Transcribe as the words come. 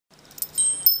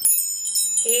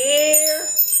Here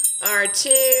are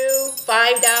two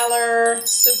 $5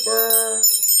 super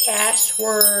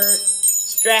CashWord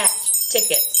scratch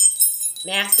tickets.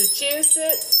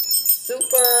 Massachusetts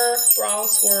super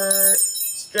crossword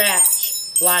scratch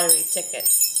lottery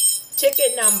tickets.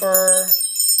 Ticket number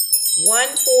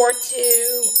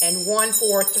 142 and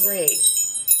 143.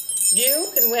 You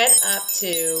can win up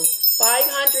to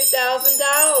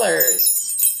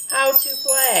 $500,000. How to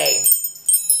play.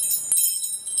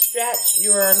 Stretch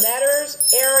your letters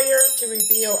area to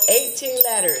reveal 18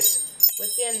 letters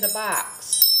within the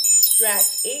box.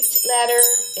 Stretch each letter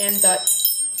in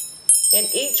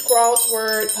each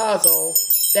crossword puzzle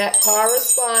that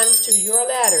corresponds to your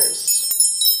letters.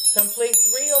 Complete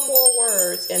 3 or more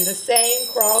words in the same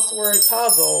crossword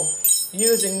puzzle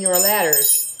using your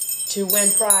letters to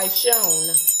win prize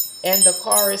shown in the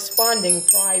corresponding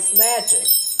prize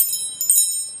legend.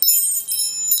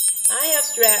 I have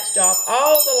scratched off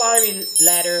all the lottery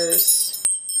letters.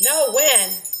 No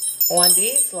win on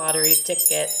these lottery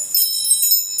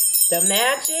tickets. The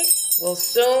magic will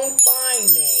soon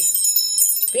find me.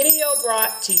 Video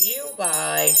brought to you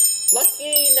by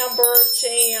Lucky Number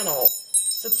Channel.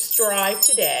 Subscribe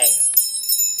today.